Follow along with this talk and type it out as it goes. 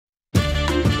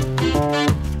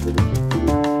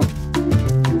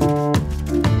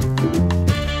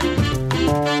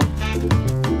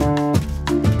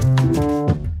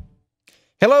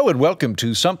Hello and welcome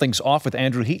to Something's Off with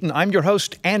Andrew Heaton. I'm your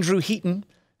host, Andrew Heaton,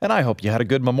 and I hope you had a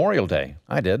good Memorial Day.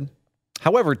 I did.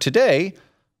 However, today,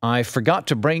 I forgot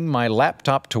to bring my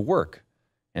laptop to work.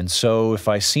 And so if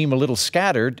I seem a little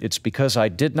scattered, it's because I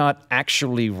did not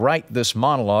actually write this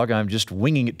monologue. I'm just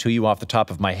winging it to you off the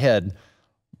top of my head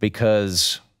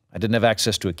because I didn't have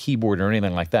access to a keyboard or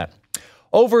anything like that.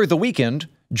 Over the weekend,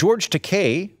 George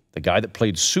Takei, the guy that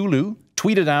played Sulu,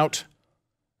 tweeted out,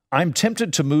 I'm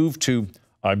tempted to move to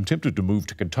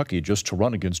Kentucky just to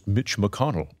run against Mitch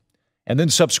McConnell. And then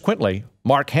subsequently,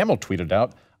 Mark Hamill tweeted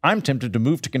out, I'm tempted to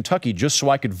move to Kentucky just so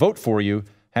I could vote for you,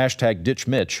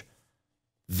 #DitchMitch.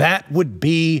 That would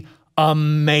be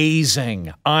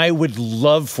amazing. I would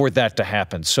love for that to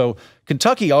happen. So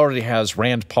Kentucky already has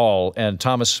Rand Paul and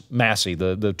Thomas Massie,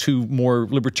 the two more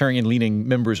libertarian-leaning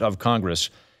members of Congress.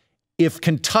 If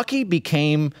Kentucky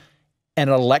became an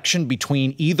election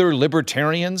between either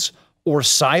libertarians or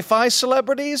sci-fi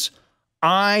celebrities,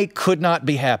 I could not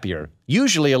be happier.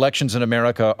 Usually elections in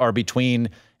America are between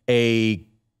a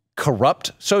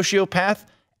corrupt sociopath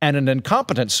and an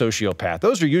incompetent sociopath.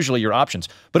 Those are usually your options.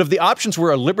 But if the options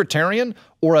were a libertarian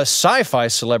or a sci-fi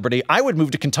celebrity, I would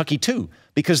move to Kentucky too,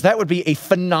 because that would be a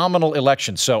phenomenal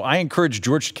election. So I encourage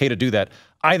George Takei to do that.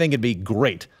 I think it'd be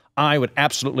great. I would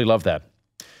absolutely love that.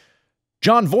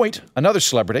 Jon Voight, another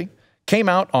celebrity, came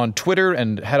out on Twitter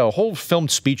and had a whole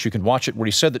filmed speech, you can watch it, where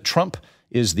he said that Trump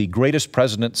is the greatest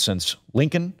president since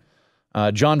Lincoln.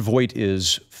 Jon Voight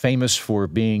is famous for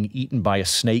being eaten by a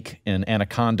snake in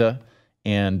Anaconda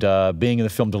and being in the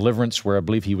film Deliverance, where I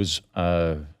believe he was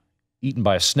eaten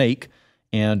by a snake,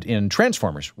 and in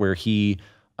Transformers, where he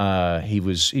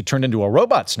turned into a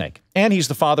robot snake. And he's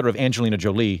the father of Angelina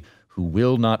Jolie, who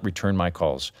will not return my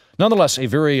calls. Nonetheless, a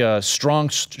very strong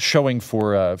showing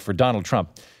for Donald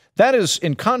Trump. That is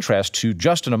in contrast to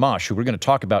Justin Amash, who we're going to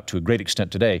talk about to a great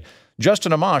extent today.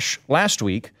 Justin Amash last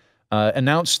week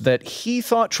announced that he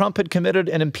thought Trump had committed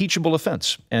an impeachable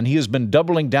offense, and he has been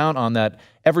doubling down on that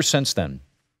ever since then.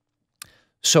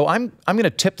 So I'm going to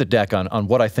tip the deck on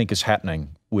what I think is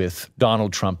happening with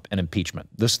Donald Trump and impeachment.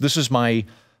 This is my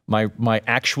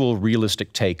actual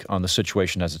realistic take on the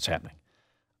situation as it's happening.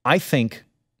 I think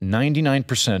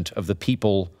 99% of the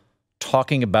people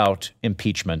talking about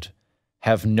impeachment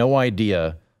have no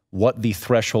idea what the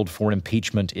threshold for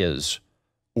impeachment is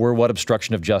or what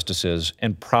obstruction of justice is,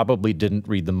 and probably didn't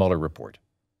read the Mueller report.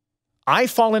 I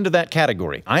fall into that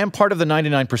category. I am part of the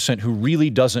 99% who really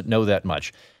doesn't know that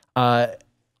much. All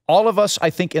of us,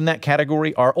 I think, in that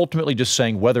category are ultimately just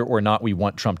saying whether or not we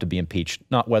want Trump to be impeached,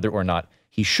 not whether or not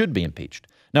he should be impeached.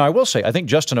 Now, I will say, I think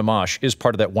Justin Amash is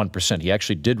part of that 1%. He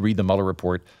actually did read the Mueller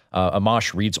report.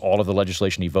 Amash reads all of the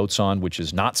legislation he votes on, which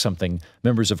is not something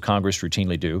members of Congress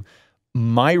routinely do.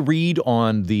 My read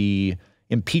on the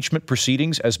impeachment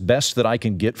proceedings, as best that I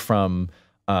can get from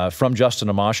Justin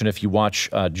Amash, and if you watch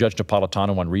Judge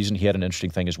Napolitano on Reason, he had an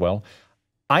interesting thing as well.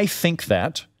 I think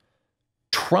that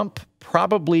Trump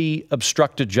probably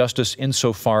obstructed justice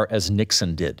insofar as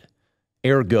Nixon did.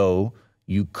 Ergo,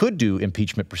 you could do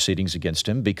impeachment proceedings against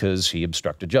him because he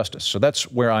obstructed justice. So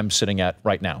that's where I'm sitting at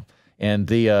right now. And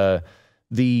the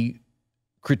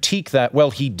critique that,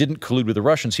 well, he didn't collude with the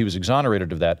Russians, he was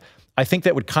exonerated of that, I think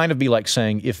that would kind of be like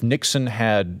saying if Nixon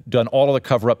had done all of the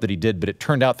cover-up that he did, but it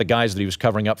turned out the guys that he was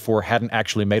covering up for hadn't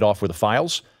actually made off with the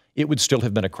files, it would still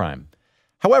have been a crime.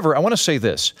 However, I want to say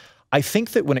this. I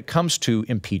think that when it comes to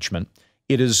impeachment,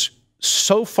 it is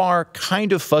so far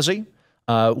kind of fuzzy.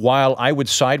 While I would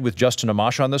side with Justin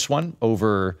Amash on this one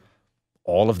over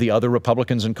all of the other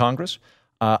Republicans in Congress,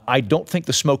 I don't think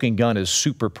the smoking gun is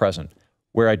super present.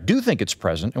 Where I do think it's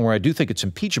present and where I do think it's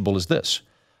impeachable is this.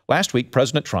 Last week,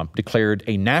 President Trump declared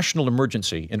a national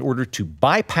emergency in order to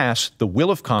bypass the will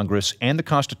of Congress and the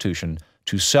Constitution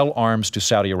to sell arms to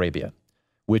Saudi Arabia,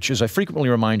 which, as I frequently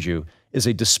remind you, is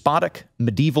a despotic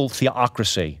medieval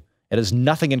theocracy. It has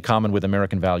nothing in common with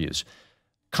American values.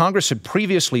 Congress had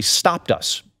previously stopped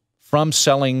us from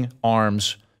selling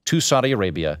arms to Saudi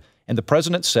Arabia, and the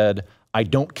president said, I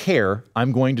don't care,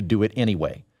 I'm going to do it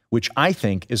anyway, which I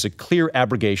think is a clear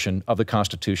abrogation of the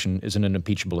Constitution as an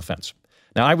impeachable offense.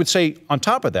 Now, I would say on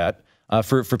top of that,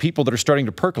 for people that are starting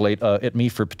to percolate at me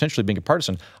for potentially being a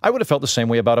partisan, I would have felt the same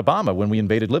way about Obama when we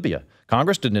invaded Libya.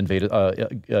 Congress didn't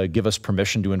give us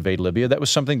permission to invade Libya. That was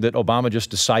something that Obama just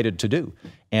decided to do.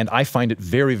 And I find it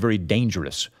very, very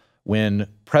dangerous when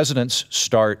presidents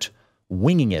start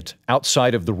winging it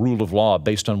outside of the rule of law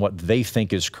based on what they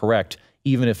think is correct,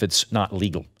 even if it's not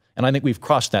legal. And I think we've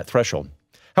crossed that threshold.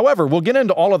 However, we'll get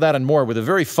into all of that and more with a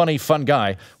very funny, fun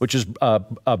guy, which is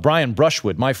Brian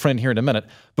Brushwood, my friend, here in a minute.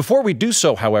 Before we do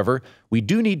so, however, we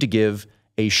do need to give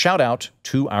a shout out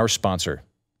to our sponsor.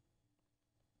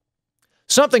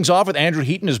 Something's Off with Andrew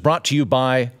Heaton is brought to you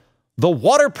by the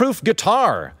waterproof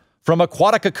guitar from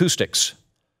Aquatic Acoustics.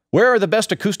 Where are the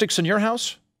best acoustics in your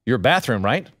house? Your bathroom,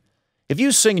 right? If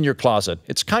you sing in your closet,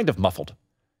 it's kind of muffled.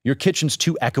 Your kitchen's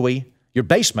too echoey. Your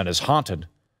basement is haunted.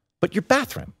 But your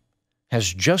bathroom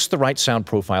has just the right sound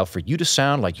profile for you to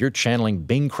sound like you're channeling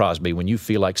Bing Crosby when you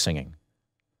feel like singing.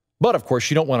 But of course,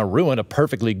 you don't want to ruin a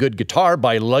perfectly good guitar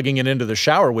by lugging it into the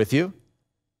shower with you.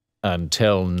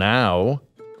 Until now.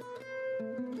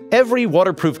 Every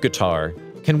waterproof guitar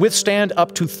can withstand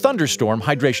up to thunderstorm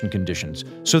hydration conditions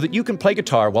so that you can play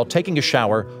guitar while taking a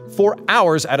shower for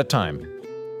hours at a time.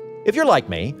 If you're like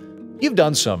me, you've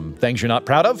done some things you're not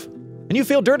proud of, and you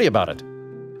feel dirty about it.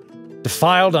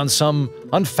 Defiled on some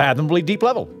unfathomably deep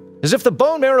level, as if the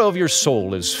bone marrow of your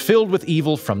soul is filled with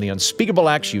evil from the unspeakable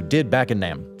acts you did back in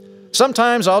Nam.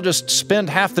 Sometimes I'll just spend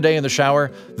half the day in the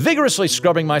shower, vigorously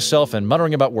scrubbing myself and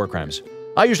muttering about war crimes.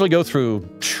 I usually go through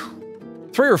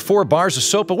 3 or 4 bars of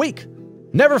soap a week.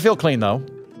 Never feel clean, though.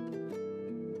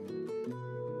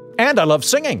 And I love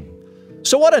singing.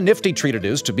 So what a nifty treat it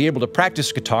is to be able to practice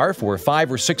guitar for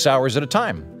 5 or 6 hours at a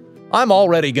time. I'm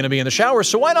already going to be in the shower,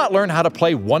 so why not learn how to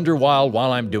play Wonderwall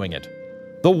while I'm doing it?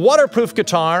 The waterproof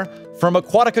guitar from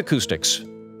Aquatic Acoustics.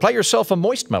 Play yourself a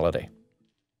moist melody.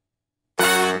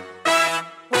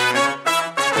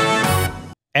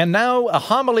 And now, a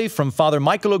homily from Father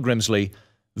Michael O'Grimsley,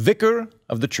 Vicar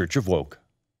of the Church of Woke.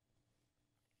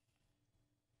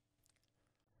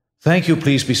 Thank you.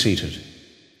 Please be seated.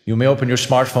 You may open your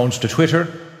smartphones to Twitter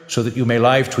so that you may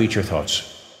live tweet your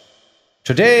thoughts.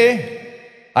 Today,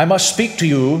 I must speak to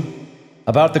you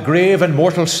about the grave and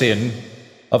mortal sin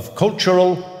of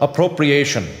cultural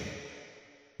appropriation.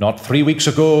 Not 3 weeks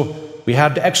ago, we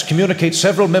had to excommunicate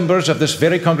several members of this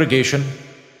very congregation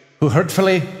who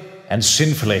hurtfully and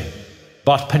sinfully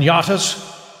bought piñatas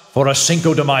for a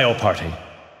Cinco de Mayo party,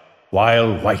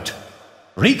 while white,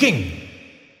 reeking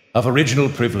of original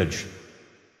privilege.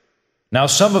 Now,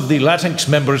 some of the Latinx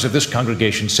members of this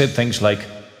congregation said things like,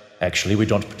 actually, we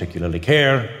don't particularly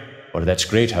care, or that's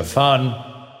great, have fun,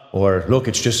 or look,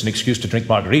 it's just an excuse to drink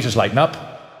margaritas, lighten up.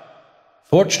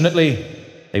 Fortunately,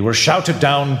 they were shouted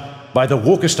down by the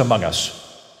wokest among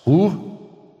us, who,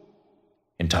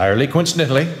 entirely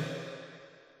coincidentally,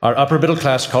 are upper middle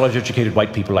class, college-educated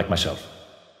white people like myself.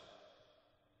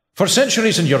 For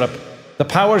centuries in Europe, the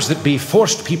powers that be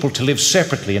forced people to live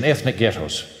separately in ethnic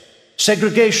ghettos.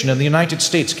 Segregation in the United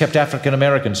States kept African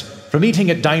Americans from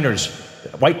eating at diners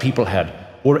that white people had,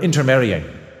 or intermarrying.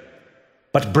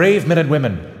 But brave men and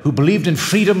women who believed in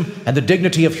freedom and the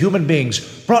dignity of human beings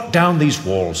brought down these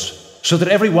walls so that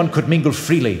everyone could mingle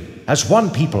freely as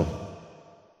one people.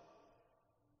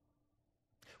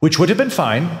 Which would have been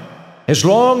fine as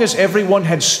long as everyone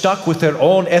had stuck with their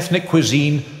own ethnic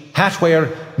cuisine,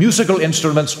 hatwear, musical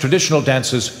instruments, traditional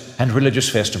dances, and religious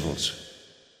festivals.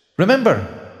 Remember,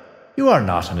 you are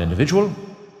not an individual.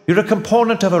 You're a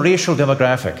component of a racial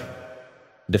demographic.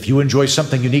 And if you enjoy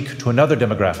something unique to another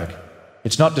demographic,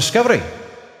 it's not discovery,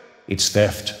 it's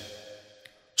theft.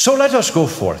 So let us go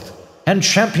forth and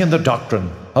champion the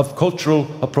doctrine of cultural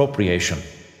appropriation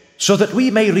so that we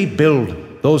may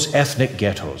rebuild those ethnic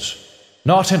ghettos,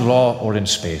 not in law or in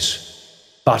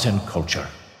space, but in culture.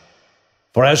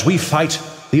 For as we fight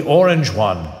the Orange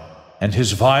One and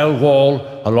his vile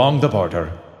wall along the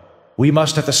border, we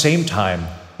must at the same time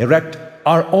erect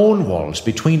our own walls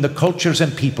between the cultures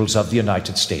and peoples of the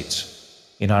United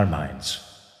States in our minds,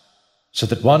 so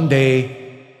that one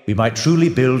day we might truly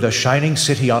build a shining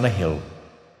city on a hill,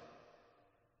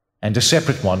 and a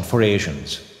separate one for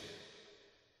Asians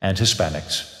and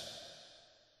Hispanics,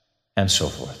 and so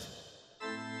forth.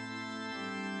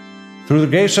 Through the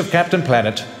grace of Captain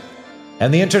Planet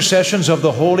and the intercessions of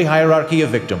the holy hierarchy of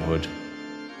victimhood,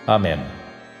 Amen.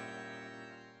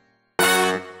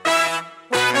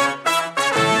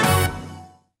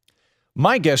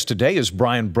 My guest today is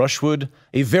Brian Brushwood,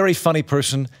 a very funny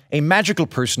person, a magical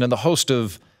person, and the host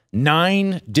of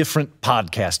 9 different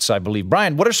podcasts, I believe.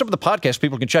 Brian, what are some of the podcasts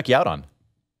people can check you out on?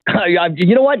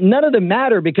 You know what? None of them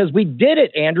matter because we did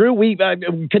it, Andrew. We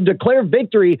can declare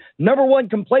victory. Number one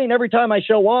complaint every time I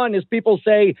show on is people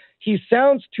say he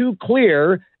sounds too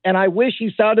clear, and I wish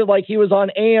he sounded like he was on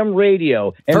AM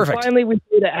radio. And Perfect. Finally, we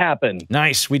made it happen.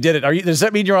 Nice, we did it. Does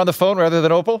that mean you're on the phone rather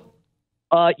than Opal?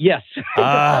 Yes.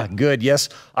 Good. Yes.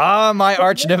 My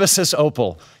arch nemesis,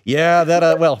 Opal. Yeah,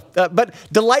 but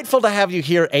delightful to have you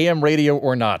here, AM radio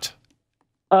or not.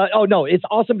 Oh, no, it's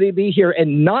awesome to be here,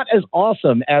 and not as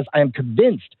awesome as I am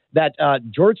convinced that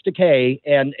George Takei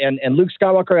and Luke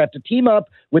Skywalker have to team up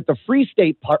with the Free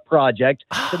State Project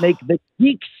to make the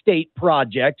Geek State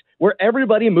Project, where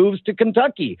everybody moves to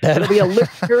Kentucky. It'll be a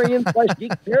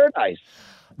libertarian/geek paradise.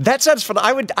 That sounds fun.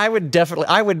 I would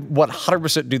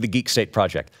 100% do the Geek State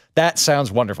project. That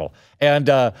sounds wonderful. And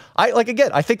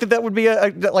I think that would be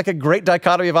a great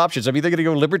dichotomy of options. I'm either going to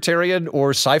go libertarian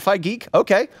or sci-fi geek.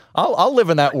 Okay, I'll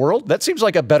live in that world. That seems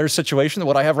like a better situation than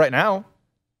what I have right now.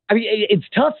 I mean, it's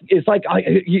tough. It's like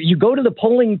you go to the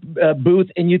polling booth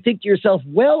and you think to yourself,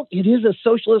 well, it is a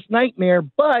socialist nightmare,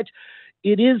 but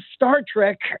it is Star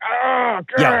Trek. Oh,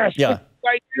 gosh, yeah.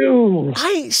 what do I do?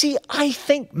 I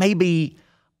think maybe...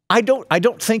 I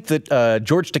don't think that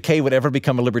George Takei would ever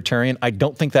become a libertarian. I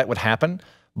don't think that would happen.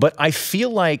 But I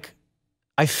feel like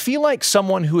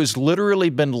someone who has literally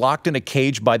been locked in a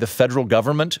cage by the federal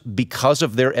government because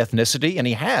of their ethnicity, and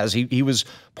he was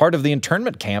part of the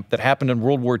internment camp that happened in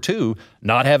World War II,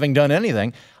 not having done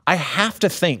anything. I have to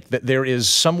think that there is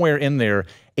somewhere in there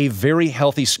a very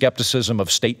healthy skepticism of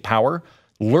state power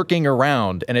lurking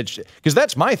around, and it's because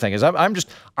that's my thing. Is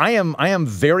I am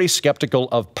very skeptical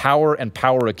of power and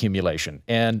power accumulation,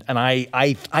 and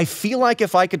I feel like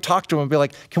if I could talk to him and be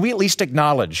like, can we at least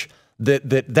acknowledge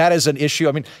that is an issue?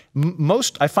 I mean,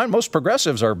 I find most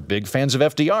progressives are big fans of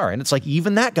FDR, and it's like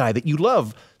even that guy that you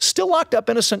love still locked up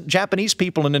innocent Japanese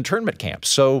people in internment camps.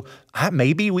 So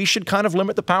maybe we should kind of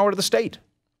limit the power to the state.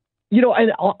 You know,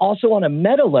 and also on a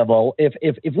meta level, if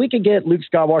we could get Luke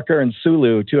Skywalker and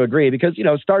Sulu to agree, because, you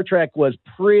know, Star Trek was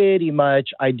pretty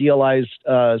much idealized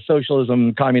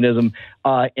socialism, communism,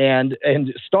 and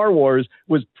Star Wars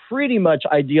was pretty much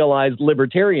idealized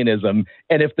libertarianism.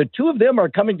 And if the two of them are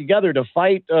coming together to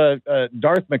fight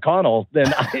Darth McConnell,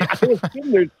 then I assume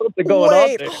there's something going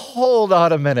on there. Hold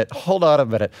on a minute.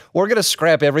 We're going to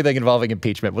scrap everything involving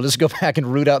impeachment. We'll just go back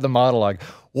and root out the monologue.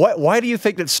 Why do you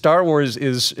think that Star Wars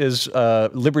is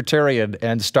libertarian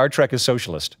and Star Trek is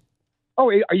socialist? Oh,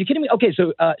 are you kidding me? Okay,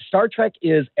 so Star Trek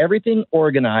is everything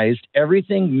organized,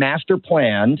 everything master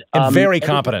planned. And very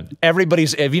competent.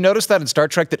 Have you noticed that in Star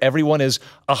Trek that everyone is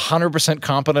 100%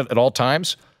 competent at all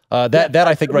times? That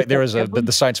I think right there is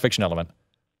the science fiction element.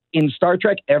 In Star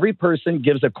Trek, every person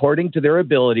gives according to their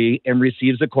ability and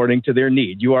receives according to their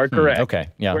need. You are correct. Okay,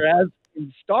 yeah. Whereas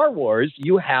in Star Wars,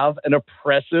 you have an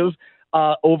oppressive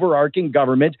overarching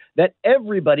government that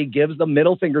everybody gives the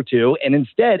middle finger to. And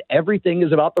instead, everything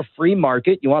is about the free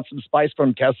market. You want some spice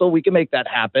from Kessel? We can make that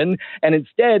happen. And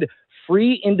instead,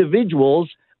 free individuals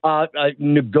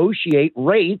negotiate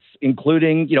rates,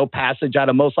 including, you know, passage out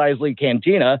of Mos Eisley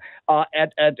Cantina. How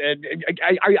have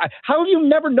you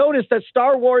never noticed that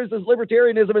Star Wars is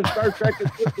libertarianism and Star Trek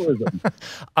is socialism?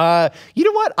 You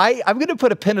know what? I'm going to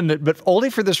put a pin in it, but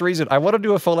only for this reason. I want to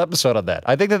do a full episode on that.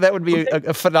 I think that would be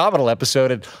a phenomenal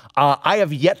episode. And I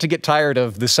have yet to get tired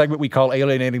of the segment we call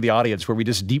Alienating the Audience, where we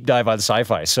just deep dive on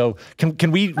sci-fi. So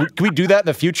can we do that in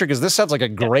the future? Because this sounds like a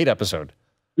great episode.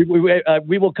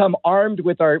 We will come armed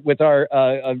with our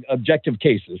objective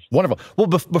cases. Wonderful. Well,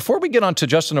 before we get on to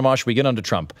Justin Amash, we get on to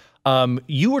Trump.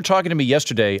 You were talking to me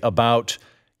yesterday about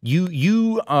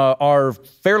you are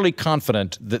fairly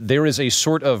confident that there is a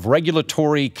sort of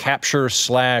regulatory capture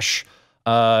 /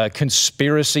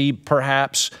 conspiracy,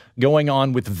 perhaps, going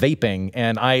on with vaping.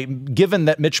 And given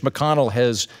that Mitch McConnell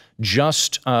has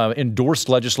just endorsed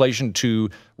legislation to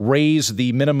raise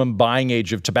the minimum buying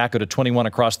age of tobacco to 21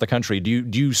 across the country, do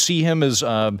you see him as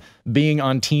being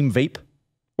on team vape?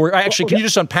 Or actually, can you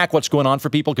just unpack what's going on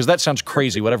for people? Because that sounds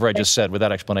crazy, whatever I just said with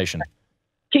that explanation.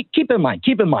 Keep in mind,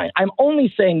 I'm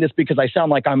only saying this because I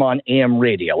sound like I'm on AM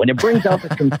radio, and it brings out the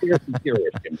conspiracy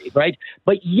theorist in me, right?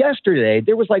 But yesterday,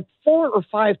 there was like 4 or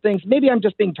 5 things. Maybe I'm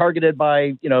just being targeted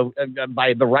by,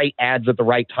 by the right ads at the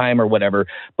right time or whatever.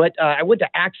 But I went to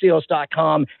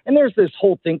Axios.com, and there's this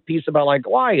whole think piece about like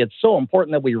why it's so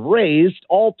important that we raised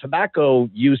all tobacco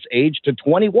use age to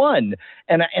 21.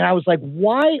 And I was like,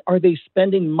 why are they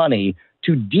spending money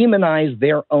to demonize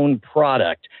their own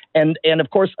product? And of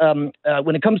course, when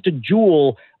it comes to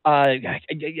Juul,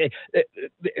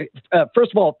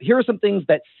 first of all, here are some things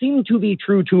that seem to be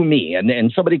true to me,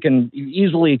 and somebody can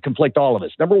easily conflict all of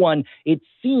us. Number one, it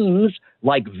seems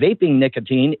like vaping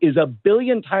nicotine is 1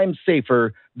 billion times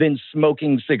safer than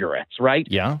smoking cigarettes, right?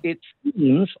 Yeah. It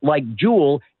seems like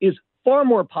Juul is far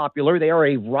more popular. They are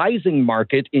a rising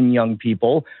market in young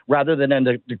people rather than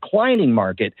a declining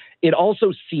market. It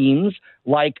also seems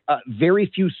like very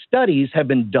few studies have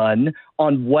been done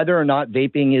on whether or not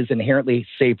vaping is inherently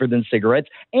safer than cigarettes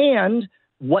and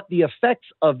what the effects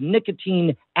of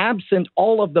nicotine absent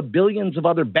all of the billions of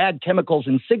other bad chemicals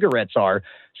in cigarettes are.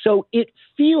 So it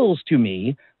feels to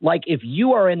me like if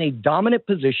you are in a dominant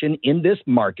position in this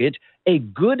market, a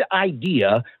good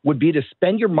idea would be to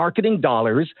spend your marketing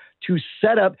dollars to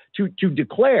set up, to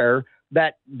declare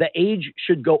that the age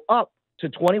should go up to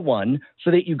 21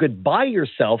 so that you could buy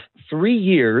yourself 3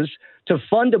 years to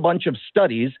fund a bunch of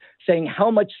studies saying how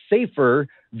much safer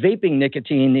vaping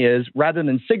nicotine is rather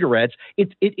than cigarettes.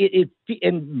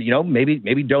 And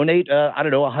maybe donate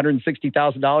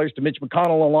 $160,000 to Mitch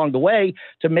McConnell along the way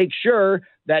to make sure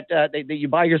that that you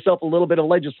buy yourself a little bit of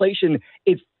legislation.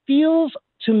 It feels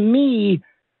to me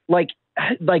like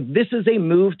this is a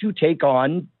move to take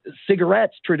on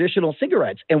cigarettes, traditional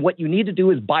cigarettes. And what you need to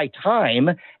do is buy time.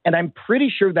 And I'm pretty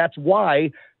sure that's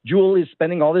why Juul is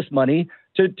spending all this money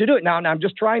to do it. Now I'm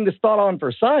just trying this thought on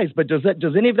for size, but does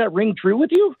any of that ring true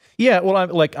with you? Yeah, well,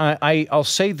 I'll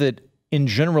say that in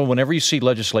general, whenever you see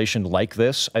legislation like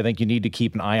this, I think you need to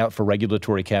keep an eye out for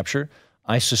regulatory capture.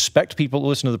 I suspect people who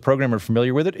listen to the program are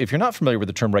familiar with it. If you're not familiar with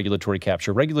the term regulatory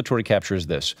capture is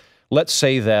this. Let's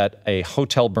say that a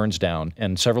hotel burns down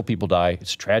and several people die.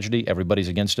 It's a tragedy. Everybody's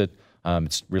against it.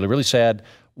 It's really, really sad.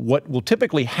 What will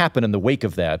typically happen in the wake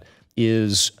of that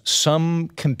is some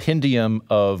compendium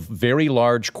of very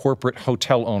large corporate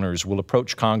hotel owners will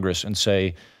approach Congress and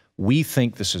say, we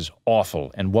think this is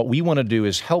awful, and what we want to do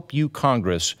is help you,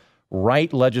 Congress,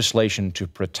 write legislation to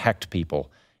protect people.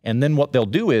 And then what they'll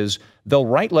do is they'll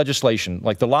write legislation,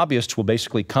 like the lobbyists will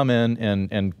basically come in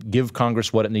and give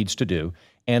Congress what it needs to do,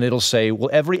 and it'll say, well,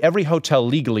 every hotel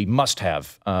legally must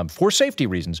have, for safety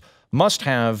reasons, must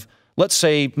have, let's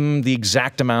say, the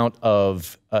exact amount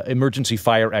of emergency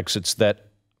fire exits that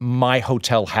my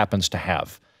hotel happens to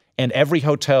have. And every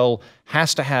hotel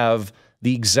has to have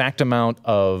the exact amount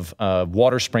of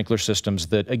water sprinkler systems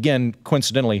that, again,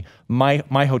 coincidentally,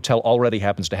 my hotel already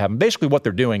happens to have. And basically what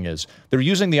they're doing is they're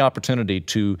using the opportunity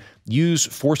to use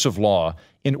force of law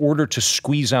in order to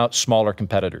squeeze out smaller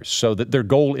competitors. So that their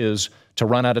goal is to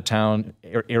run out of town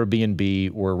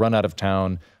Airbnb or run out of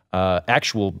town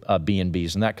actual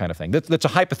B&Bs and that kind of thing. That's a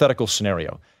hypothetical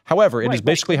scenario. However, it is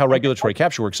basically how regulatory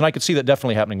capture works, and I could see that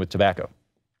definitely happening with tobacco.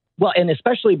 Well, and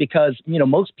especially because,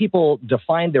 most people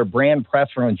define their brand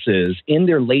preferences in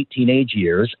their late teenage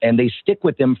years, and they stick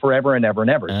with them forever and ever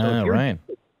and ever.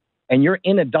 And you're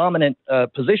in a dominant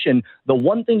position, the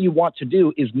one thing you want to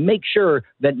do is make sure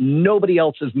that nobody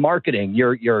else is marketing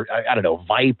your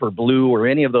Vipe or Blue or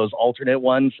any of those alternate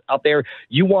ones out there.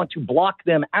 You want to block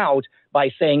them out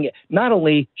by saying not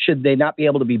only should they not be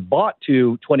able to be bought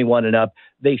to 21 and up,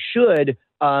 they should.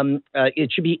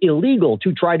 It should be illegal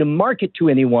to try to market to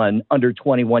anyone under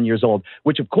 21 years old,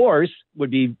 which, of course,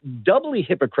 would be doubly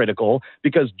hypocritical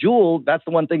because Juul, that's the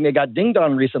one thing they got dinged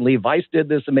on recently. Vice did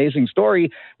this amazing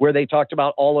story where they talked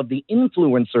about all of the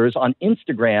influencers on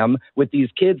Instagram with these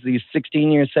kids, these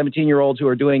 17-year-olds who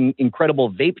are doing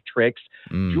incredible vape tricks.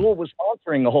 Juul was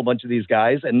sponsoring a whole bunch of these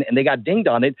guys, and they got dinged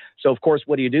on it. So, of course,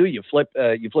 what do? You flip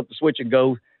the switch and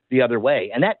go the other way.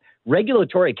 And that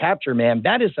regulatory capture, man,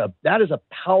 that is a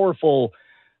powerful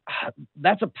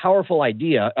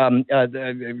idea.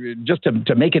 Just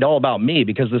to make it all about me,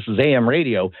 because this is AM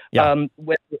radio. Yeah.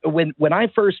 When I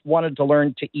first wanted to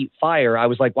learn to eat fire, I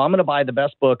was like, well, I'm going to buy the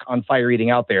best book on fire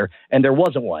eating out there, and there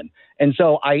wasn't one. And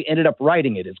so I ended up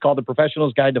writing it. It's called The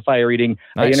Professional's Guide to Fire Eating.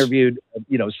 Nice. I interviewed,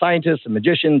 scientists and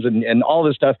magicians and all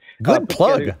this stuff. Good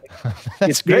plug.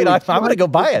 That's great. I'm going to go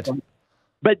buy it.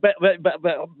 But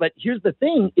here's the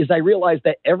thing is I realized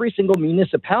that every single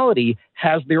municipality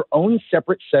has their own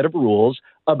separate set of rules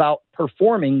about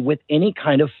performing with any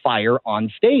kind of fire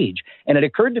on stage. And it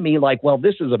occurred to me like, well,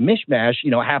 this is a mishmash.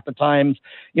 Half the times,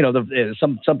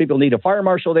 some people need a fire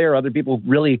marshal there. Other people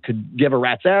really could give a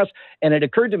rat's ass. And it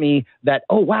occurred to me that,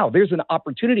 oh, wow, there's an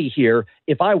opportunity here.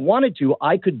 If I wanted to,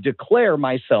 I could declare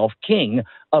myself king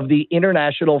of the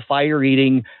International Fire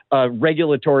Eating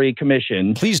Regulatory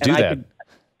Commission. Please do that.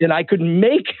 And I could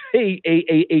make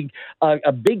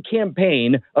a big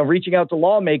campaign of reaching out to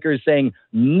lawmakers saying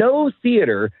no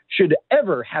theater should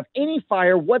ever have any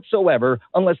fire whatsoever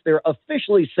unless they're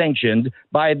officially sanctioned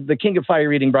by the king of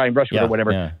fire eating, Brian Brushwood, or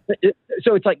whatever. Yeah.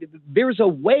 So it's like there's a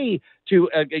way to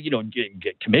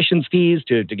get commission fees,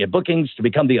 to get bookings, to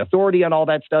become the authority on all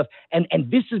that stuff. And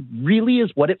this really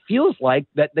is what it feels like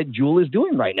that Juul is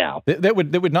doing right now. That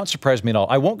would not surprise me at all.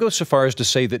 I won't go so far as to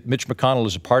say that Mitch McConnell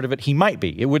is a part of it. He might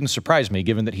be. It wouldn't surprise me,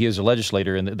 given that he is a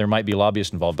legislator and that there might be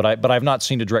lobbyists involved. But I've not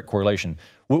seen a direct correlation.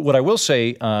 What I will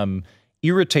say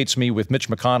irritates me with Mitch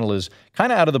McConnell is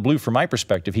kind of out of the blue from my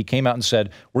perspective. He came out and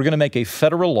said, we're going to make a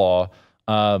federal law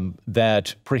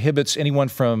that prohibits anyone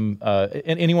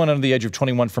under the age of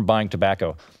 21 from buying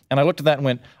tobacco. And I looked at that and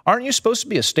went, aren't you supposed to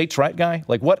be a states' right guy?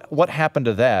 Like, what happened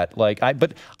to that?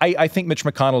 But I think Mitch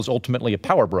McConnell is ultimately a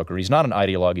power broker. He's not an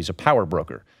ideologue. He's a power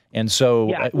broker. And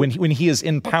so when he is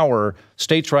in power,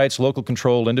 states' rights, local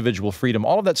control, individual freedom,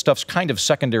 all of that stuff's kind of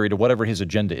secondary to whatever his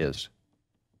agenda is.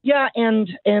 Yeah, and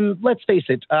let's face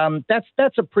it,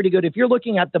 that's a pretty good. If you're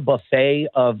looking at the buffet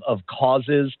of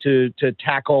causes to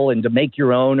tackle and to make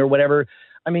your own or whatever,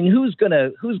 I mean, who's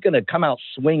gonna come out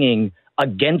swinging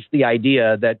against the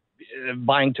idea that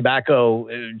buying tobacco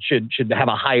should have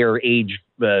a higher age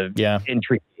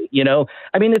entry? You know,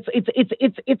 I mean,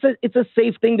 it's a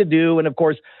safe thing to do, and of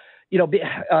course, you know,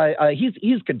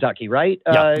 he's Kentucky, right?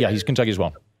 Yeah, he's Kentucky as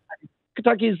well.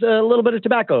 Kentucky's a little bit of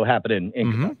tobacco happening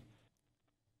in Kentucky.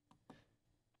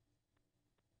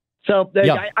 So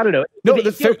I don't know. No,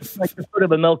 it feels like sort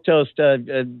of a milquetoast,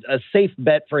 a safe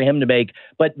bet for him to make.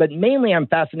 But mainly, I'm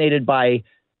fascinated by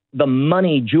the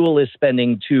money Jewel is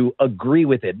spending to agree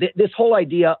with it. This whole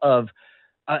idea of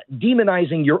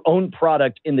demonizing your own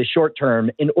product in the short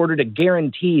term in order to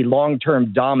guarantee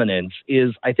long-term dominance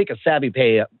is, I think, a savvy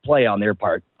play on their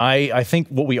part. I think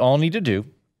what we all need to do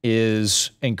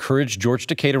is encourage George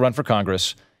Takei to run for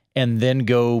Congress and then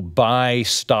go buy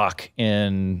stock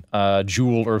in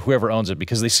Juul or whoever owns it,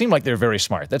 because they seem like they're very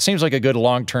smart. That seems like a good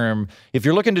long-term, if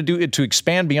you're looking to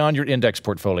expand beyond your index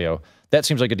portfolio, that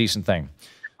seems like a decent thing.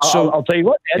 So I'll tell you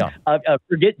what, Ed,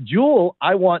 forget Juul,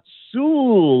 I want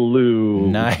Sulu.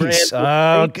 Nice.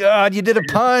 Oh God, you did a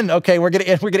pun. Okay, we're gonna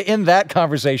end that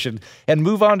conversation and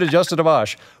move on to Justin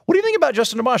Amash. What do you think about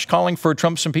Justin Amash calling for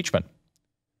Trump's impeachment?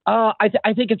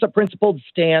 I think it's a principled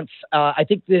stance. I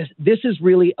think this is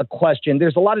really a question.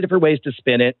 There's a lot of different ways to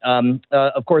spin it.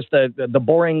 Of course, the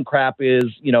boring crap is,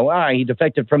 you know, he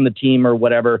defected from the team or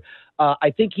whatever.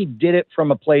 I think he did it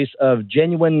from a place of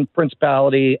genuine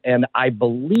principality, and I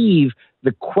believe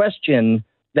the question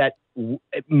that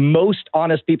most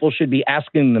honest people should be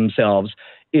asking themselves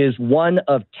is one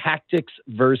of tactics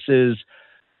versus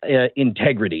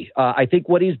integrity. I think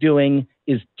what he's doing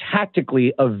is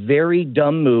tactically a very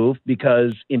dumb move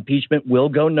because impeachment will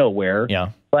go nowhere. Yeah.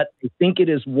 But I think it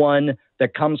is one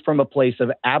that comes from a place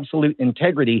of absolute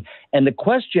integrity. And the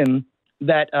question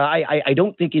that I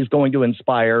don't think is going to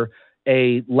inspire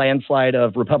a landslide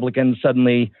of Republicans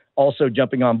suddenly also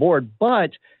jumping on board.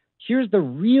 But here's the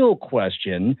real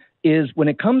question is when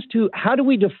it comes to how do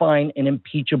we define an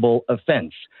impeachable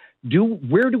offense?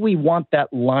 Where do we want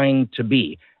that line to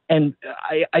be? And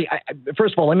I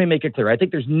first of all, let me make it clear. I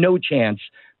think there's no chance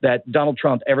that Donald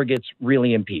Trump ever gets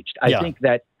really impeached. I think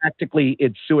that tactically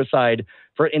it's suicide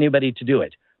for anybody to do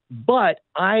it. But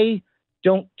I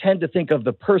don't tend to think of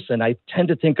the person. I tend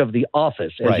to think of the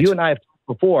office. As you and I have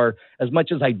talked before, as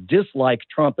much as I dislike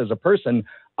Trump as a person,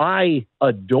 I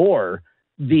adore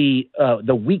the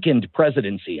weakened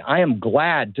presidency. I am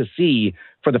glad to see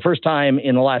for the first time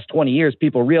in the last 20 years,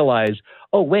 people realize,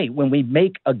 oh, wait, when we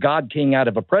make a God king out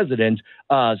of a president,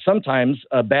 sometimes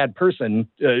a bad person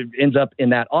ends up in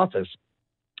that office.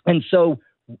 And so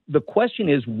the question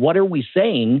is, what are we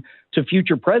saying to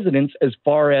future presidents as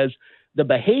far as the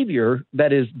behavior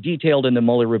that is detailed in the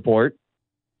Mueller report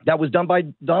that was done by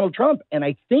Donald Trump? And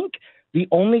I think the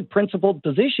only principled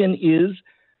position is,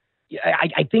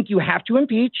 I think you have to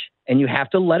impeach and you have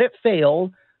to let it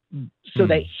fail so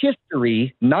that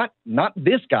history, not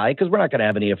this guy, because we're not going to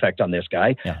have any effect on this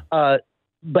guy,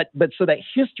 but so that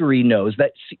history knows,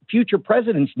 that future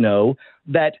presidents know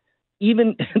that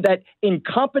even that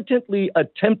incompetently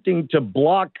attempting to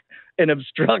block and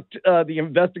obstruct the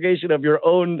investigation of your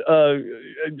own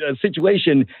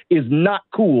situation is not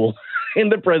cool in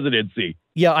the presidency.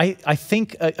 Yeah, I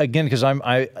think, again, because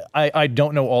I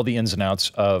don't know all the ins and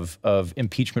outs of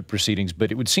impeachment proceedings,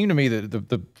 but it would seem to me that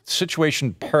the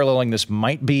situation paralleling this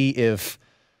might be if,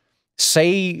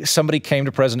 say, somebody came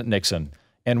to President Nixon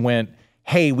and went,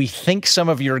 hey, we think some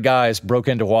of your guys broke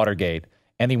into Watergate,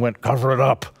 and he went, cover it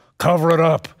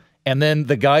up, and then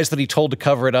the guys that he told to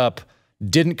cover it up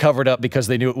didn't cover it up because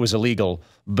they knew it was illegal,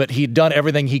 but he'd done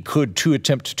everything he could to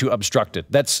attempt to obstruct it.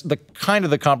 That's the kind of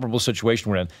the comparable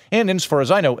situation we're in. And as far as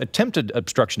I know, attempted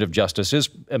obstruction of justice is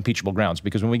impeachable grounds,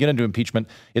 because when we get into impeachment,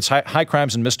 it's high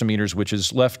crimes and misdemeanors, which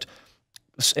is left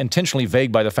intentionally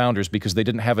vague by the founders because they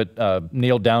didn't have it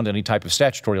nailed down to any type of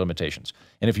statutory limitations.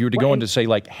 And if you were to go into, say,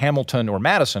 like Hamilton or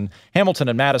Madison, Hamilton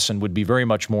and Madison would be very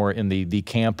much more in the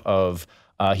camp of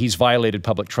he's violated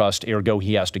public trust, ergo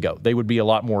he has to go. They would be a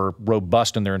lot more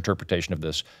robust in their interpretation of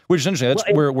this, which is interesting. That's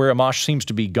where Amash seems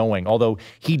to be going, although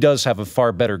he does have a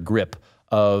far better grip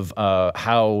of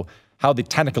how the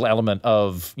technical element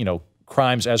of,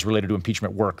 crimes as related to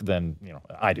impeachment work than,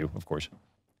 I do, of course.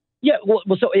 Yeah,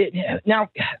 now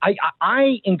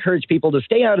I encourage people to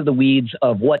stay out of the weeds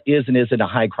of what is and isn't a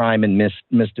high crime and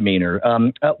misdemeanor.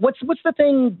 What's the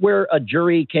thing where a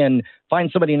jury can find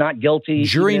somebody not guilty?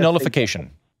 Jury nullification.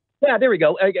 Yeah, there we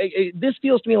go. This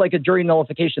feels to me like a jury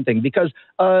nullification thing because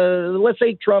let's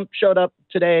say Trump showed up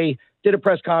today did a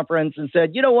press conference and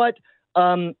said, you know what,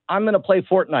 I'm going to play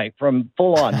Fortnite from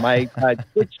full on. My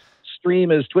Twitch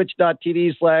stream is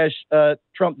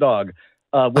twitch.tv/TrumpDog.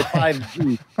 With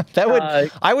 5G. That would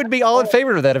I would be all in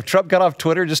favor of that. If Trump got off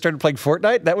Twitter and just started playing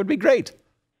Fortnite, that would be great.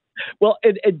 Well,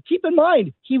 and keep in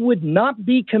mind, he would not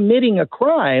be committing a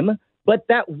crime, but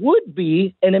that would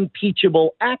be an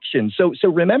impeachable action. So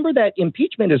remember that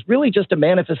impeachment is really just a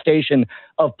manifestation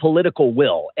of political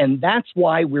will. And that's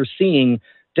why we're seeing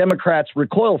Democrats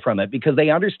recoil from it, because they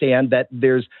understand that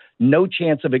there's no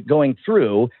chance of it going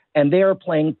through, and they are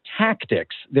playing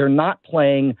tactics. They're not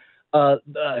playing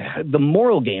the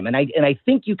moral game. And I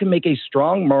think you can make a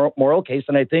strong moral case.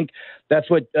 And I think that's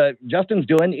what Justin's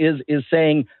doing is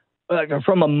saying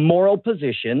from a moral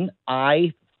position,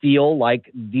 I feel like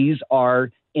these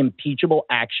are impeachable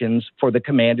actions for the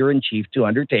commander in chief to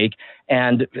undertake.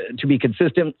 And to be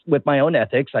consistent with my own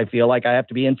ethics, I feel like I have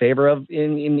to be in favor of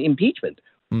in impeachment.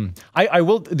 I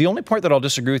will. The only part that I'll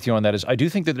disagree with you on that is I do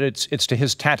think that it's to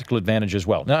his tactical advantage as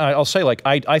well. Now, I'll say, like,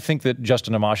 I think that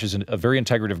Justin Amash is a very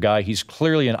integrative guy. He's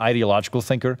clearly an ideological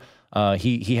thinker.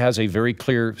 He has a very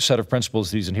clear set of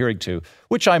principles that he's adhering to,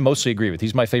 which I mostly agree with.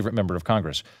 He's my favorite member of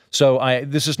Congress. So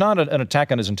this is not an attack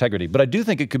on his integrity, but I do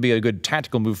think it could be a good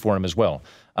tactical move for him as well.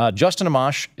 Justin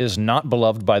Amash is not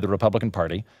beloved by the Republican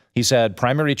Party. He's had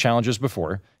primary challenges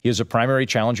before. He is a primary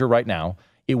challenger right now.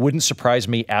 It wouldn't surprise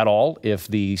me at all if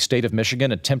the state of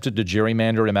Michigan attempted to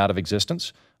gerrymander him out of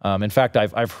existence. In fact,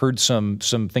 I've heard some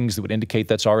things that would indicate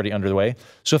that's already underway.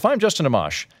 So if I'm Justin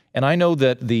Amash and I know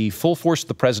that the full force of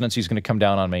the presidency is going to come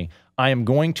down on me, I am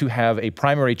going to have a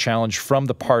primary challenge from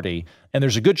the party, and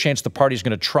there's a good chance the party is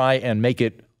going to try and make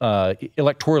it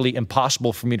electorally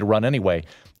impossible for me to run anyway.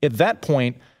 At that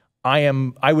point,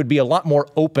 I would be a lot more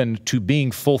open to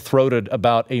being full-throated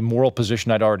about a moral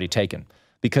position I'd already taken.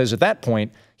 Because at that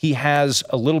point, he has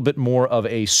a little bit more of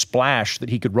a splash that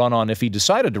he could run on if he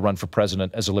decided to run for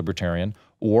president as a libertarian,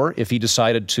 or if he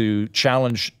decided to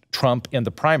challenge Trump in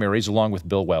the primaries along with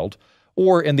Bill Weld,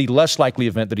 or in the less likely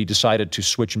event that he decided to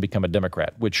switch and become a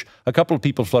Democrat, which a couple of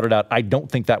people floated out. I don't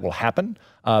think that will happen.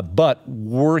 But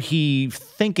were he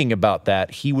thinking about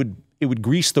that, it would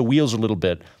grease the wheels a little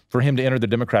bit for him to enter the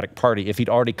Democratic Party if he'd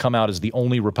already come out as the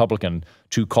only Republican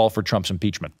to call for Trump's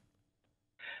impeachment.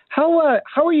 How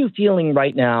are you feeling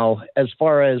right now as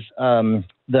far as the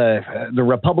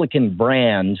Republican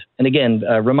brand? And again,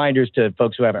 reminders to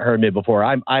folks who haven't heard me before,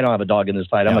 I don't have a dog in this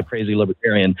fight. I'm a crazy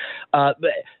libertarian. But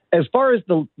as far as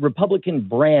the Republican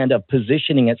brand of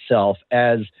positioning itself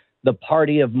as the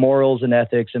party of morals and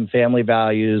ethics and family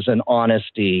values and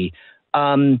honesty,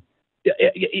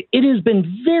 it has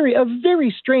been a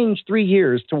very strange 3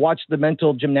 years to watch the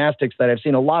mental gymnastics that I've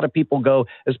seen a lot of people go,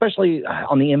 especially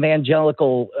on the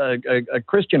evangelical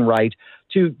Christian right,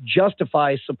 to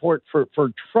justify support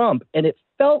for Trump. And it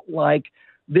felt like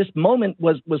this moment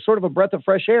was sort of a breath of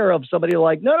fresh air of somebody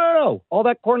like, no, all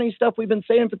that corny stuff we've been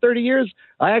saying for 30 years,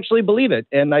 I actually believe it.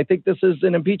 And I think this is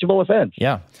an impeachable offense.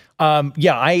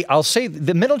 I'll say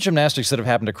the mental gymnastics that have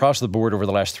happened across the board over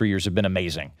the last 3 years have been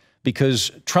amazing, because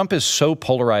Trump is so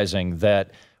polarizing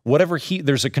that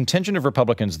there's a contingent of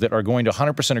Republicans that are going to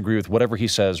 100% agree with whatever he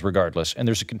says regardless, and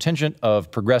there's a contingent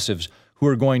of progressives who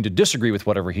are going to disagree with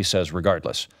whatever he says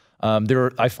regardless.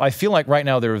 I feel like right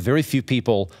now there are very few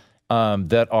people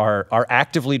that are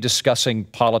actively discussing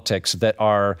politics that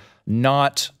are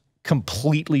not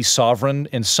completely sovereign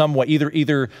in some way,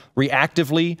 either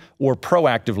reactively or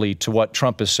proactively to what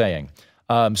Trump is saying.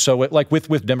 Like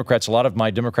with Democrats, a lot of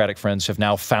my Democratic friends have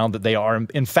now found that they are,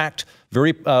 in fact,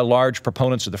 very large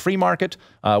proponents of the free market,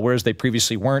 whereas they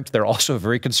previously weren't. They're also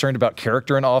very concerned about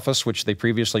character in office, which they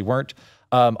previously weren't.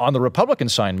 On the Republican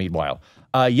side, meanwhile,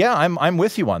 I'm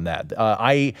with you on that.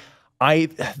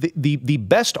 The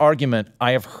best argument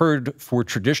I have heard for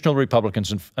traditional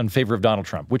Republicans in favor of Donald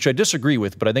Trump, which I disagree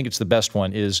with, but I think it's the best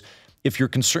one, is if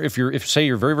say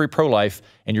you're very, very pro-life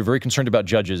and you're very concerned about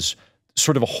judges,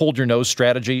 sort of a hold your nose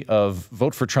strategy of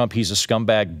vote for Trump, he's a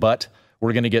scumbag, but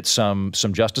we're going to get some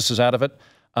justices out of it.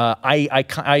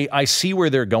 I see where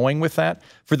they're going with that.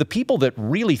 For the people that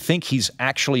really think he's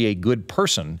actually a good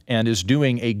person and is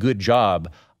doing a good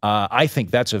job, I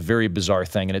think that's a very bizarre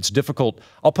thing, and it's difficult.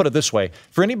 I'll put it this way.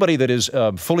 For anybody that is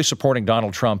fully supporting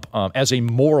Donald Trump as a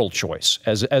moral choice,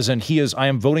 as in I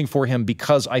am voting for him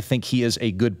because I think he is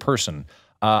a good person,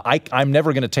 I'm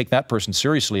never going to take that person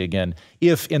seriously again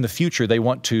if in the future they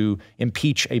want to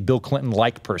impeach a Bill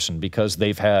Clinton-like person because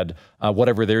they've had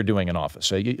whatever they're doing in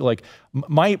office. Like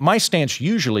my stance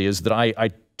usually is that I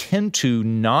tend to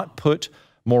not put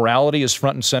morality as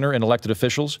front and center in elected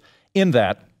officials, in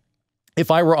that if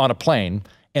I were on a plane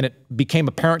and it became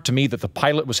apparent to me that the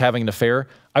pilot was having an affair,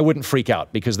 I wouldn't freak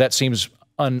out because that seems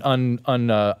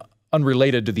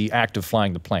unrelated to the act of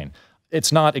flying the plane.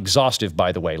 It's not exhaustive,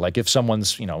 by the way. Like if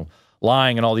someone's,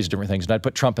 lying and all these different things, and I'd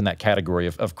put Trump in that category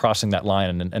of crossing that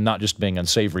line and not just being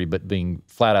unsavory, but being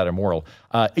flat out immoral.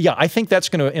 Yeah, I think that's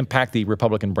going to impact the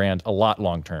Republican brand a lot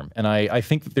long term. And I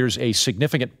think that there's a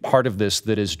significant part of this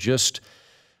that is just,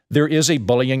 there is a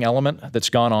bullying element that's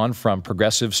gone on from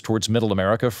progressives towards middle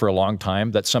America for a long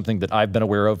time. That's something that I've been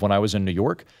aware of when I was in New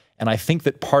York. And I think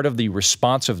that part of the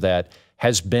response of that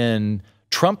has been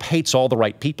Trump hates all the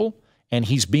right people, and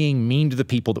he's being mean to the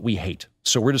people that we hate.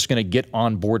 So we're just going to get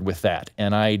on board with that.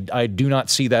 And I do not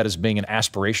see that as being an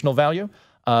aspirational value,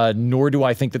 nor do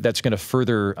I think that that's going to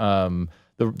further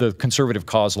the conservative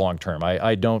cause long term.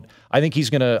 I think he's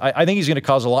going to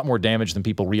cause a lot more damage than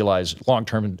people realize long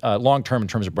term in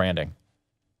terms of branding.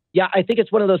 Yeah, I think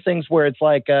it's one of those things where it's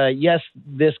like, yes,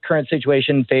 this current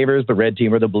situation favors the red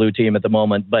team or the blue team at the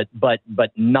moment, but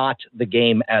not the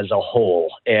game as a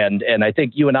whole. And I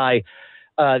think you and I,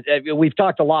 we've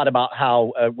talked a lot about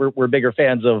how we're bigger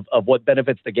fans of what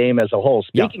benefits the game as a whole.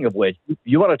 Speaking of which,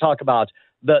 you want to talk about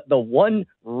the one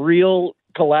real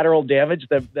collateral damage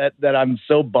that I'm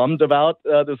so bummed about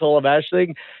this whole Amash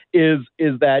thing is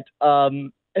that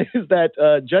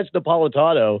Judge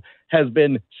Napolitano has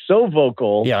been so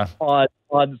vocal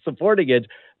on supporting it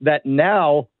that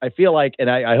now I feel like, and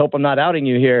I hope I'm not outing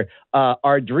you here,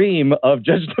 our dream of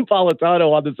Judge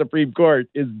Napolitano on the Supreme Court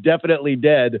is definitely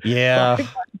dead. Yeah.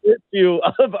 You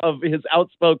of his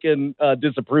outspoken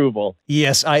disapproval.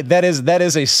 Yes, that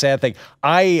is a sad thing.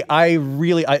 I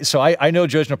know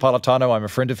Judge Napolitano. I'm a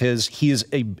friend of his. He is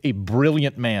a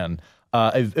brilliant man.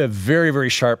 A very, very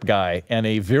sharp guy and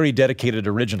a very dedicated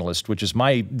originalist, which is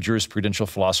my jurisprudential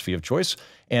philosophy of choice.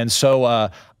 And so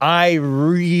I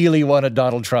really wanted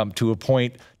Donald Trump to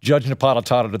appoint Judge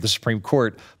Napolitano to the Supreme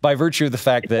Court by virtue of the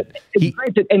fact that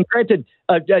granted,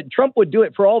 Trump would do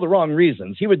it for all the wrong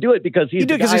reasons. He would do it because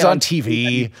he's on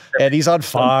TV and he's on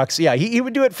Fox. Yeah, he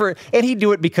would do it and he'd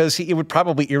do it because it would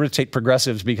probably irritate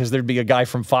progressives because there'd be a guy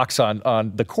from Fox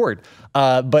on the court.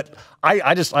 But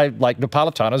I like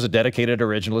Napolitano's a dedicated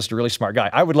originalist, a really smart guy.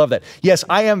 I would love that. Yes,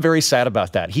 I am very sad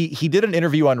about that. He did an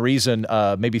interview on Reason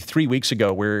maybe 3 weeks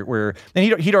ago where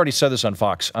and he'd already said this on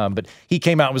Fox, but he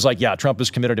came out and was like, yeah, Trump has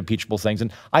committed impeachable things.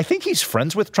 And I think he's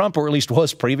friends with Trump, or at least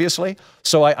was previously.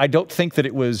 So I don't think that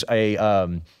it was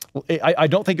I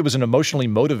don't think it was an emotionally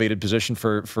motivated position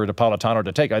for Napolitano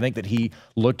to take. I think that he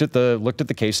looked at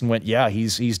the case and went, yeah,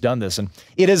 he's done this. And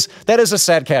that is a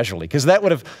sad casualty, because that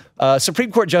would have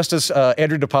Supreme Court Justice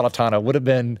Andrew Napolitano would have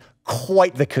been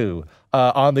quite the coup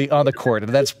on the court,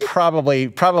 and that's probably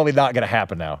not going to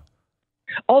happen now.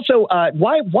 Also,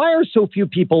 why are so few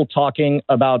people talking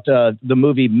about the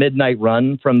movie Midnight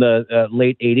Run from the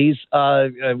late 80s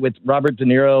with Robert De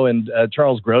Niro and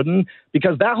Charles Grodin?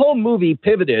 Because that whole movie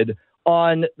pivoted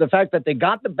on the fact that they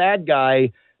got the bad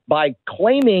guy by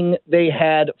claiming they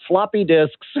had floppy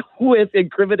disks with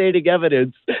incriminating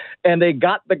evidence, and they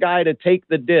got the guy to take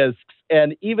the disks.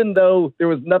 And even though there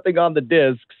was nothing on the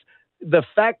disks, the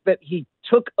fact that he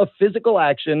took a physical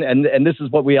action, and this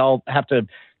is what we all have to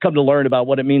come to learn about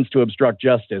what it means to obstruct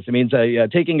justice. It means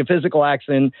taking a physical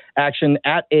action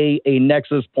at a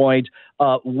nexus point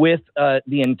with the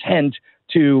intent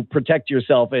to protect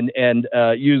yourself and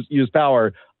use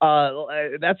power.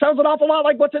 That sounds an awful lot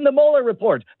like what's in the Mueller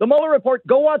report. The Mueller report,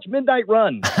 go watch Midnight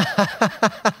Run.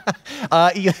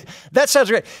 Yeah, that sounds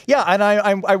great. Yeah, and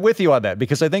I'm with you on that,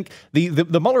 because I think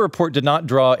the Mueller report did not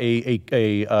draw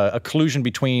a collusion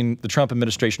between the Trump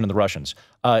administration and the Russians.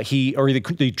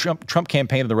 The Trump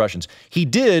campaign and the Russians. He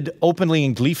did openly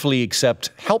and gleefully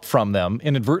accept help from them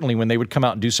inadvertently when they would come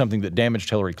out and do something that damaged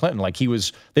Hillary Clinton. Like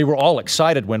they were all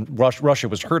excited when Russia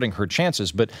was hurting her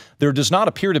chances, but there does not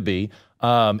appear to be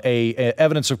a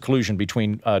evidence of collusion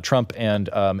between Trump and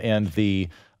the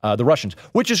Russians,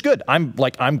 which is good. I'm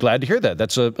glad to hear that.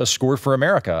 That's a score for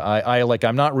America.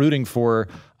 I'm not rooting for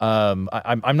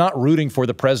I'm not rooting for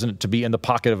the president to be in the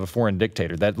pocket of a foreign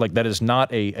dictator. That is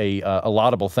not a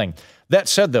laudable thing. That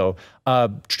said, though,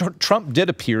 Trump did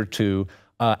appear to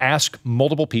ask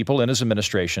multiple people in his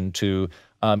administration to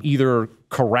either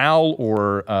corral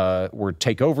or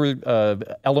take over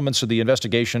elements of the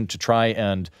investigation to try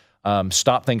and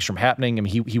stop things from happening. I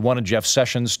mean, he wanted Jeff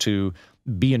Sessions to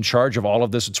be in charge of all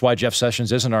of this. It's why Jeff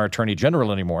Sessions isn't our attorney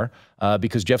general anymore,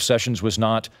 because Jeff Sessions was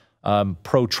not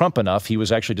pro-Trump enough. He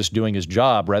was actually just doing his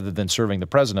job rather than serving the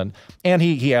president. And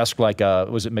he asked,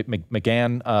 was it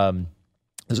McGahn,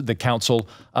 the counsel,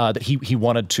 that he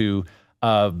wanted to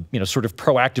sort of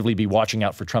proactively be watching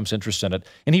out for Trump's interest in it,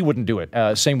 and he wouldn't do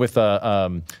it. Same with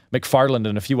McFarland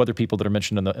and a few other people that are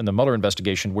mentioned in the Mueller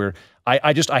investigation, where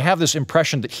I have this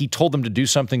impression that he told them to do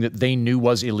something that they knew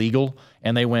was illegal,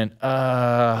 and they went,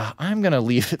 I'm going to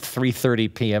leave at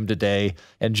 3:30 p.m. today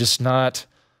and just not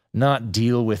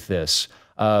deal with this.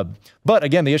 But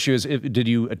again, the issue is, did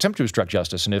you attempt to obstruct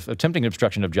justice? And if attempting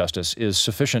obstruction of justice is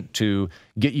sufficient to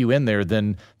get you in there,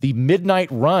 then the midnight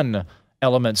run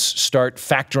elements start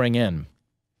factoring in.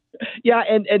 Yeah,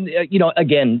 and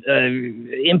again,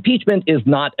 impeachment is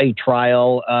not a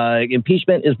trial.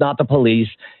 Impeachment is not the police.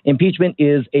 Impeachment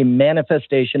is a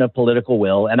manifestation of political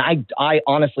will. And I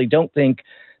honestly don't think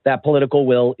that political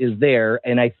will is there.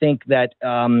 And I think that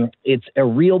it's a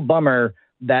real bummer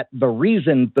that the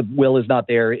reason the will is not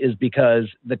there is because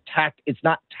it's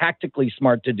not tactically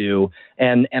smart to do.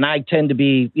 And I tend to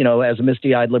be, as a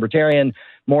misty-eyed libertarian,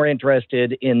 more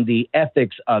interested in the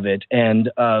ethics of it.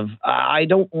 And I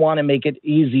don't want to make it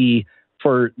easy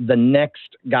for the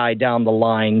next guy down the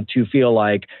line to feel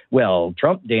like, well,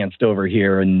 Trump danced over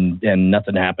here and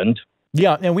nothing happened.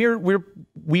 Yeah, and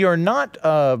we are not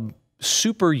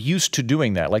super used to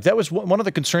doing that. Like, that was one of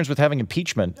the concerns with having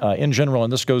impeachment in general,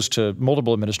 and this goes to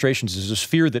multiple administrations, is this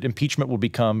fear that impeachment will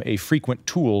become a frequent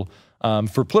tool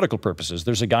for political purposes.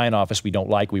 There's a guy in office we don't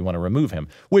like, we want to remove him,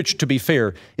 which, to be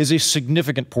fair, is a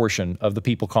significant portion of the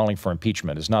people calling for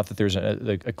impeachment. It's not that there's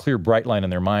a clear, bright line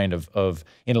in their mind of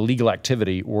an illegal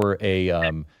activity or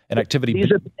an activity.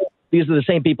 These are the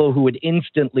same people who would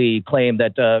instantly claim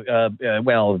that,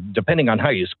 well, depending on how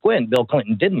you squint, Bill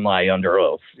Clinton didn't lie under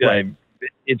oath. Right.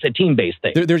 It's a team-based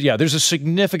thing. There's a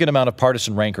significant amount of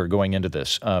partisan rancor going into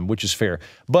this, which is fair.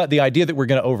 But the idea that we're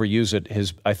going to overuse it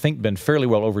has, I think, been fairly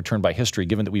well overturned by history,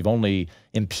 given that we've only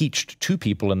impeached 2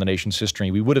 people in the nation's history.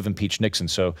 We would have impeached Nixon,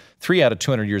 so 3 out of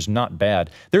 200 years, not bad.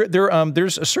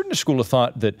 There's a certain school of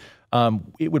thought that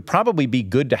it would probably be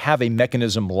good to have a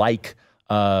mechanism like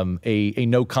a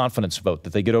no confidence vote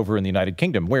that they get over in the United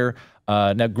Kingdom, where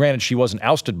now, granted, she wasn't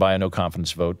ousted by a no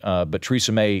confidence vote, but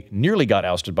Theresa May nearly got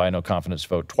ousted by a no confidence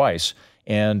vote twice,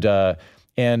 and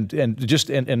just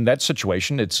in that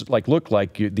situation, it's like, look,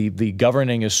 like the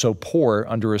governing is so poor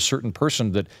under a certain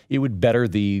person that it would better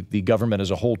the government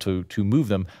as a whole to move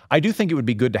them. I do think it would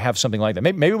be good to have something like that.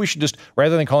 Maybe we should just,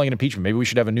 rather than calling it impeachment, maybe we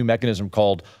should have a new mechanism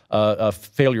called a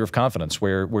failure of confidence,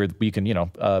 where we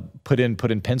can put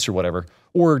in Pence or whatever,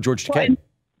 or George Takei.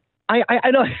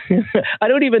 I don't I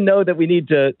don't even know that we need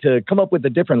to come up with a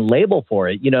different label for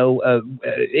it.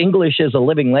 English is a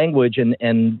living language,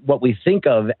 and what we think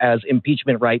of as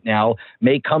impeachment right now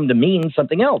may come to mean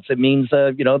something else. It means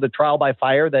the trial by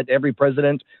fire that every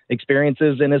president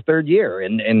experiences in his 3rd year,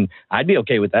 and I'd be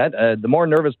okay with that. The more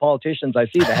nervous politicians I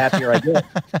see, the happier I get.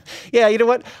 Yeah, you know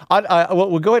what?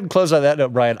 We'll go ahead and close on that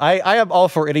note, Brian. I am all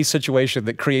for any situation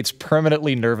that creates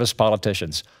permanently nervous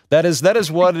politicians. That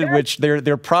is one in which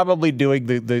they're probably doing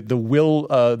the will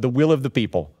of the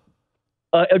people.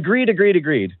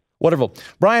 Agreed. Wonderful.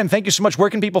 Brian, thank you so much. Where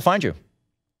can people find you?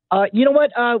 You know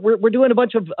what? We're doing a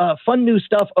bunch of fun new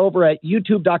stuff over at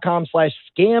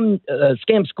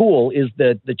youtube.com/scam school is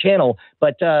the channel.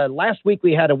 But last week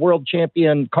we had a world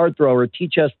champion card thrower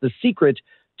teach us the secret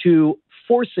to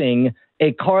forcing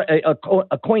a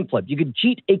coin flip. You can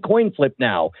cheat a coin flip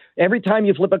now. Every time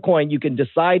you flip a coin, you can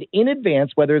decide in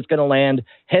advance whether it's going to land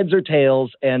heads or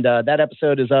tails. And that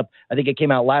episode is up. I think it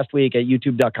came out last week at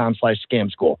youtube.com/scam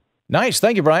school. Nice.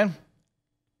 Thank you, Brian.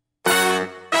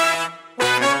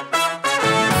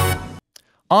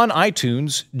 On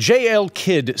iTunes, JL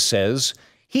Kidd says,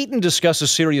 Heaton discusses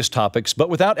serious topics, but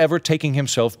without ever taking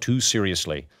himself too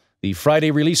seriously. The Friday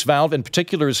release valve in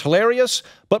particular is hilarious,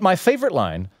 but my favorite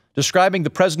line, describing the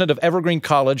president of Evergreen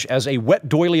College as a wet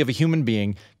doily of a human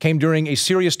being, came during a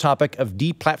serious topic of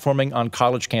deplatforming on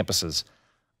college campuses.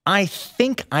 I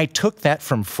think I took that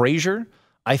from Frasier.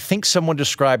 I think someone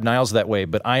described Niles that way,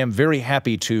 but I am very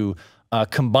happy to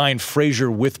combine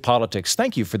Frasier with politics.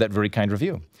 Thank you for that very kind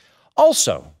review.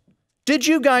 Also, did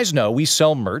you guys know we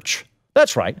sell merch?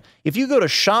 That's right. If you go to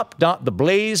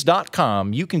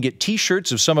shop.theblaze.com, you can get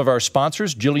T-shirts of some of our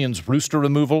sponsors, Jillian's Rooster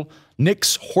Removal,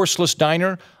 Nick's Horseless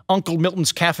Diner, Uncle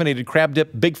Milton's Caffeinated Crab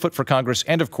Dip, Bigfoot for Congress,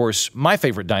 and of course, my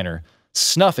favorite diner,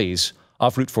 Snuffy's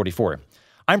off Route 44.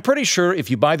 I'm pretty sure if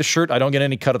you buy the shirt, I don't get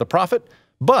any cut of the profit,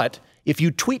 but if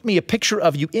you tweet me a picture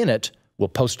of you in it, we'll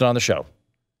post it on the show.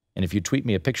 And if you tweet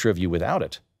me a picture of you without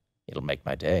it, it'll make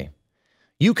my day.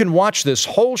 You can watch this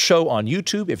whole show on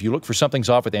YouTube if you look for Something's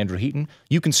Off with Andrew Heaton.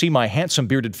 You can see my handsome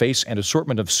bearded face and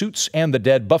assortment of suits and the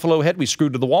dead buffalo head we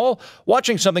screwed to the wall.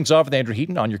 Watching Something's Off with Andrew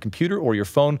Heaton on your computer or your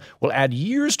phone will add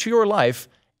years to your life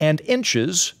and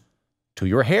inches to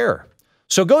your hair.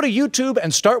 So go to YouTube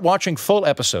and start watching full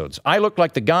episodes. I look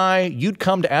like the guy you'd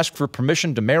come to ask for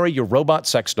permission to marry your robot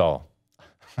sex doll.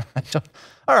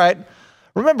 All right.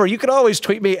 Remember, you can always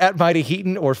tweet me at Mighty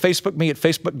Heaton or Facebook me at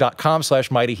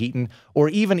facebook.com/Mighty Heaton, or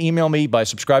even email me by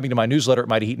subscribing to my newsletter at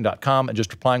mightyheaton.com and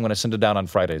just replying when I send it out on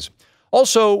Fridays.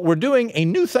 Also, we're doing a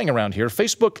new thing around here,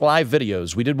 Facebook Live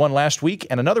videos. We did one last week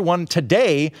and another one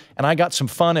today, and I got some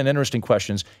fun and interesting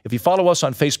questions. If you follow us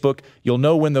on Facebook, you'll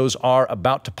know when those are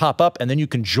about to pop up, and then you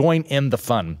can join in the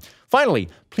fun. Finally,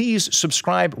 please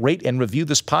subscribe, rate, and review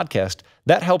this podcast.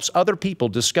 That helps other people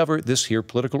discover this here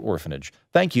political orphanage.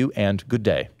 Thank you, and good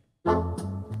day.